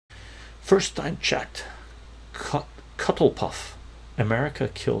First time checked, Cuttlepuff, America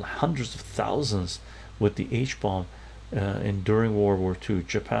killed hundreds of thousands with the H-bomb during World War II.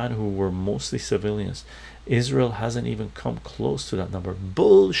 Japan, who were mostly civilians. Israel hasn't even come close to that number.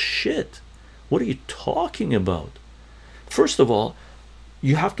 Bullshit. What are you talking about? First of all,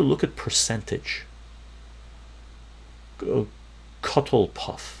 you have to look at percentage.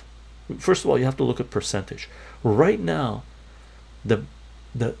 Cuttlepuff. First of all, you have to look at percentage. Right now, the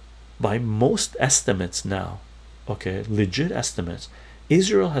by most estimates now, okay, legit estimates,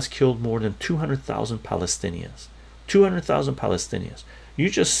 Israel has killed more than 200,000 Palestinians. 200,000 Palestinians. You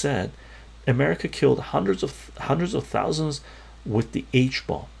just said America killed hundreds of thousands with the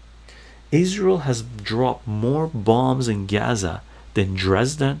H-bomb. Israel has dropped more bombs in Gaza than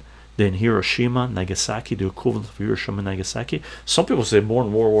Dresden, than Hiroshima, Nagasaki, the equivalent of Hiroshima and Nagasaki. Some people say more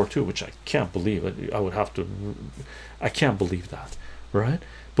in World War II, which I can't believe. I can't believe that, right?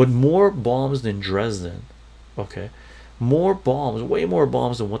 But more bombs than Dresden, okay? More bombs, way more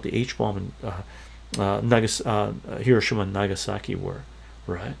bombs than what the H-bomb in Hiroshima and Nagasaki were,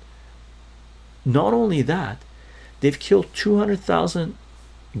 right? Not only that, they've killed 200,000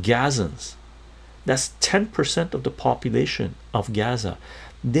 Gazans. That's 10% of the population of Gaza.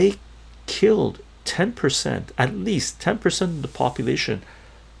 They killed 10%, at least 10% of the population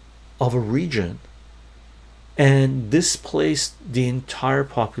of a region, and displaced the entire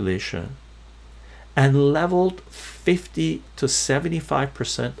population and leveled 50 to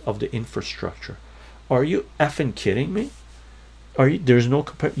 75% of the infrastructure. Are you effing kidding me? There's no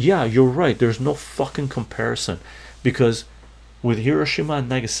yeah, you're right, there's no fucking comparison, because with Hiroshima and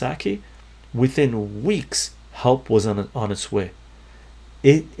Nagasaki, within weeks help was on its way.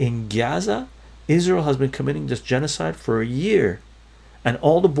 In Gaza, Israel has been committing this genocide for a year, and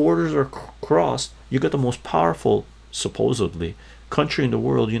all the borders are crossed. You got the most powerful, supposedly, country in the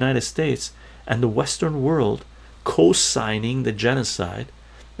world, United States, and the Western world co-signing the genocide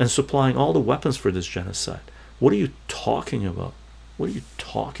and supplying all the weapons for this genocide. What are you talking about? What are you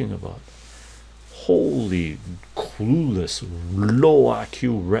talking about? Holy clueless, low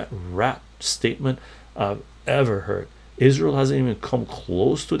IQ rat statement I've ever heard. Israel hasn't even come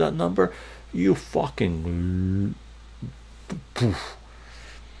close to that number. You fucking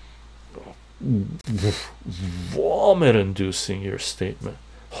vomit inducing your statement.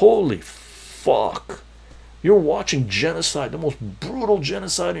 Holy fuck. You're watching genocide, the most brutal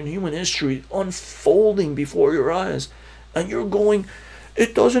genocide in human history, unfolding before your eyes, and you're going,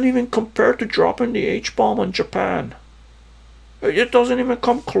 it doesn't even compare to dropping the H-bomb on Japan. It doesn't even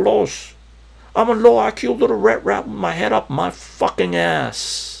come close. I'm a low IQ little rat with my head up my fucking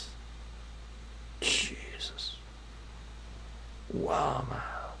ass. Jesus. Wow, man.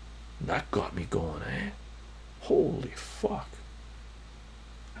 That got me going, eh? Holy fuck.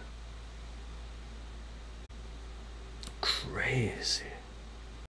 Crazy.